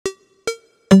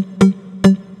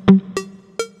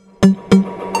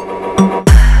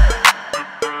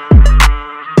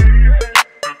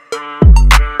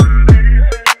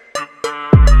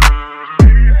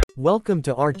Welcome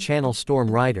to our channel Storm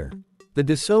Rider. The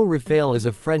Dassault Rafale is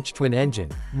a French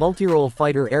twin-engine, multirole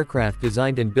fighter aircraft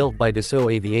designed and built by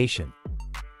Dassault Aviation.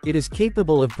 It is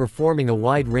capable of performing a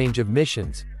wide range of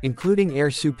missions, including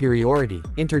air superiority,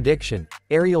 interdiction,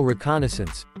 aerial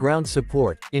reconnaissance, ground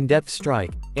support, in-depth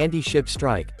strike, anti-ship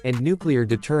strike, and nuclear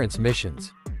deterrence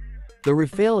missions. The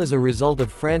Rafale is a result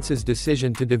of France's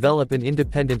decision to develop an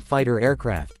independent fighter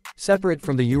aircraft, separate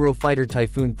from the Eurofighter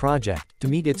Typhoon project, to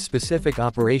meet its specific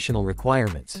operational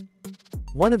requirements.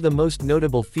 One of the most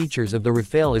notable features of the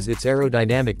Rafale is its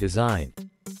aerodynamic design.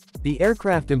 The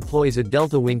aircraft employs a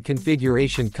delta-wing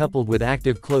configuration coupled with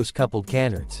active close-coupled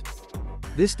canards.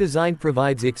 This design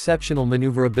provides exceptional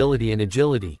maneuverability and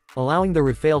agility, allowing the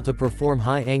Rafale to perform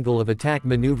high angle of attack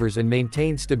maneuvers and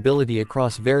maintain stability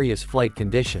across various flight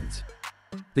conditions.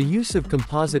 The use of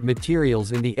composite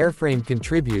materials in the airframe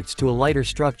contributes to a lighter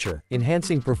structure,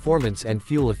 enhancing performance and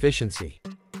fuel efficiency.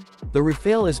 The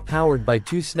Rafale is powered by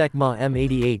two Snecma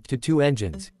M88-2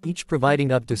 engines, each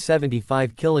providing up to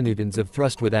 75 kN of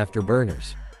thrust with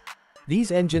afterburners.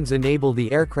 These engines enable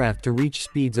the aircraft to reach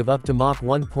speeds of up to Mach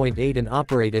 1.8 and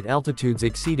operate at altitudes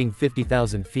exceeding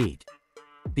 50,000 feet.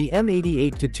 The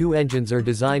M88-2 engines are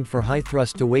designed for high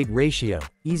thrust-to-weight ratio,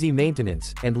 easy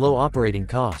maintenance, and low operating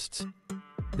costs.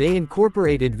 They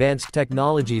incorporate advanced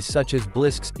technologies such as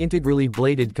BLISC's integrally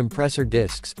bladed compressor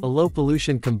discs, a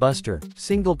low-pollution combustor,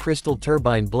 single-crystal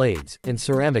turbine blades, and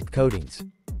ceramic coatings.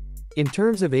 In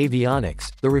terms of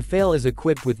avionics, the Rafale is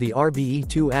equipped with the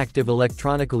RBE2 Active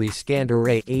Electronically Scanned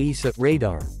Array AESA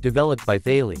radar, developed by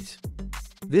Thales.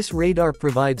 This radar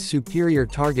provides superior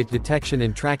target detection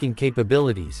and tracking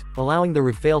capabilities, allowing the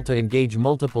Rafale to engage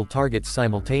multiple targets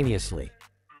simultaneously.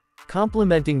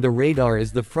 Complementing the radar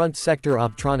is the Front Sector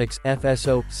Optronics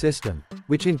 (FSO) system,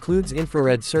 which includes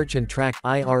infrared search and track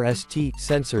 (IRST)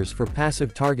 sensors for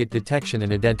passive target detection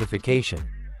and identification.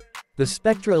 The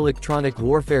SPECTRA electronic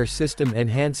warfare system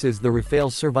enhances the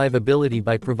Rafale's survivability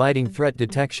by providing threat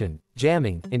detection,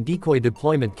 jamming, and decoy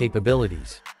deployment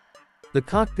capabilities. The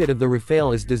cockpit of the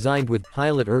Rafale is designed with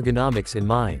pilot ergonomics in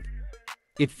mind.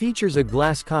 It features a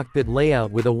glass cockpit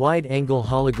layout with a wide-angle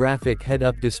holographic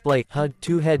head-up display (HUD),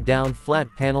 two head-down flat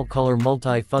panel color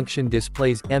multi-function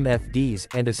displays (MFDs),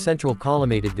 and a central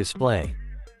collimated display.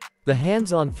 The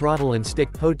hands-on throttle and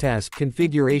stick POTAS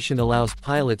configuration allows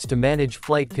pilots to manage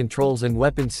flight controls and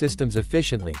weapon systems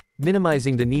efficiently,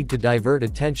 minimizing the need to divert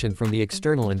attention from the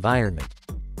external environment.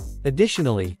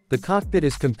 Additionally, the cockpit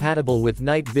is compatible with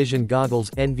night vision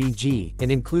goggles (NVG)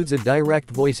 and includes a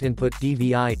direct voice input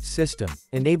 (DVI) system,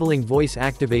 enabling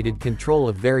voice-activated control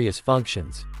of various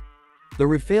functions. The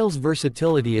Rafale's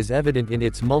versatility is evident in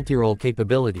its multirole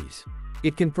capabilities.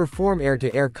 It can perform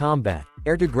air-to-air combat,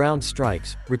 air-to-ground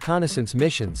strikes, reconnaissance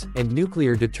missions, and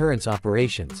nuclear deterrence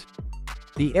operations.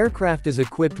 The aircraft is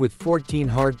equipped with 14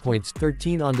 hardpoints,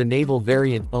 13 on the naval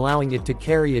variant, allowing it to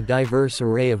carry a diverse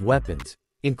array of weapons,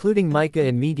 including Mica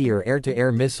and Meteor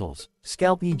air-to-air missiles,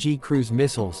 Scalp EG cruise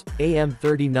missiles,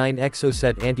 AIM-39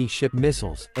 Exocet anti-ship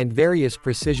missiles, and various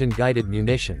precision-guided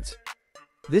munitions.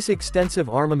 This extensive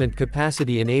armament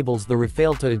capacity enables the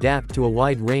Rafale to adapt to a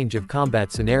wide range of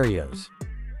combat scenarios.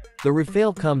 The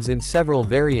Rafale comes in several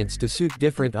variants to suit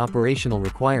different operational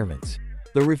requirements.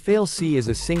 The Rafale C is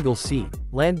a single-seat,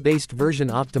 land-based version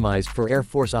optimized for Air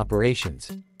Force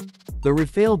operations. The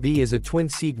Rafale B is a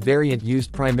twin-seat variant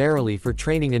used primarily for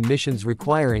training and missions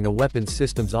requiring a weapons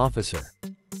systems officer.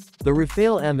 The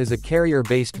Rafale M is a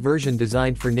carrier-based version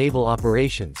designed for naval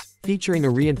operations, featuring a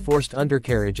reinforced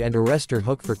undercarriage and arrestor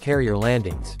hook for carrier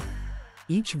landings.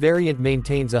 Each variant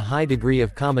maintains a high degree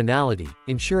of commonality,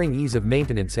 ensuring ease of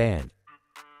maintenance and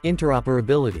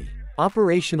interoperability.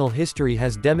 Operational history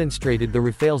has demonstrated the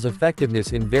Rafale's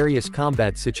effectiveness in various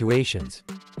combat situations.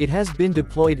 It has been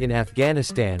deployed in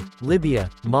Afghanistan,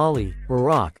 Libya, Mali,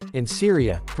 Iraq, and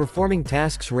Syria, performing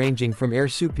tasks ranging from air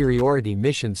superiority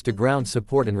missions to ground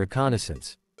support and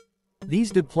reconnaissance.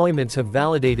 These deployments have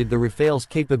validated the Rafale's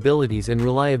capabilities and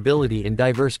reliability in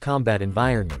diverse combat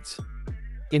environments.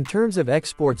 In terms of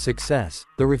export success,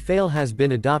 the Rafale has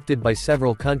been adopted by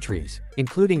several countries,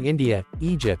 including India,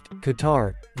 Egypt,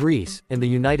 Qatar, Greece, and the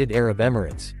United Arab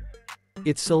Emirates.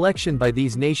 Its selection by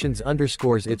these nations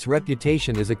underscores its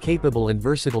reputation as a capable and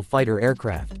versatile fighter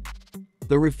aircraft.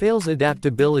 The Rafale's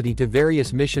adaptability to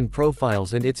various mission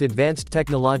profiles and its advanced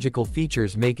technological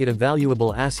features make it a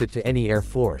valuable asset to any air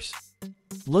force.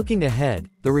 Looking ahead,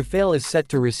 the Rafale is set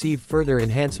to receive further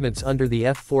enhancements under the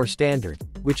F4 standard,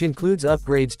 which includes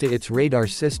upgrades to its radar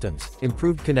systems,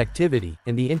 improved connectivity,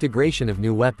 and the integration of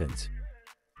new weapons.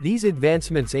 These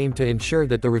advancements aim to ensure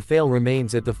that the Rafale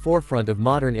remains at the forefront of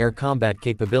modern air combat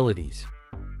capabilities.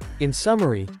 In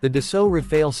summary, the Dassault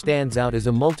Rafale stands out as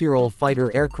a multirole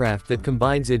fighter aircraft that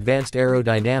combines advanced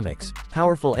aerodynamics,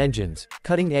 powerful engines,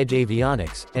 cutting-edge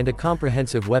avionics, and a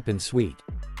comprehensive weapons suite.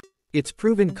 Its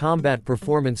proven combat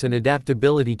performance and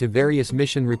adaptability to various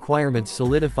mission requirements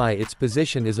solidify its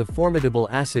position as a formidable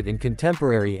asset in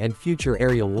contemporary and future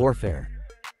aerial warfare.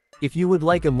 If you would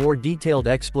like a more detailed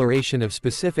exploration of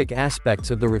specific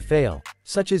aspects of the Rafale,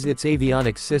 such as its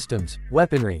avionics systems,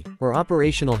 weaponry, or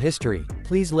operational history,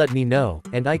 please let me know,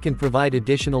 and I can provide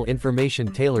additional information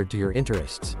tailored to your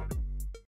interests.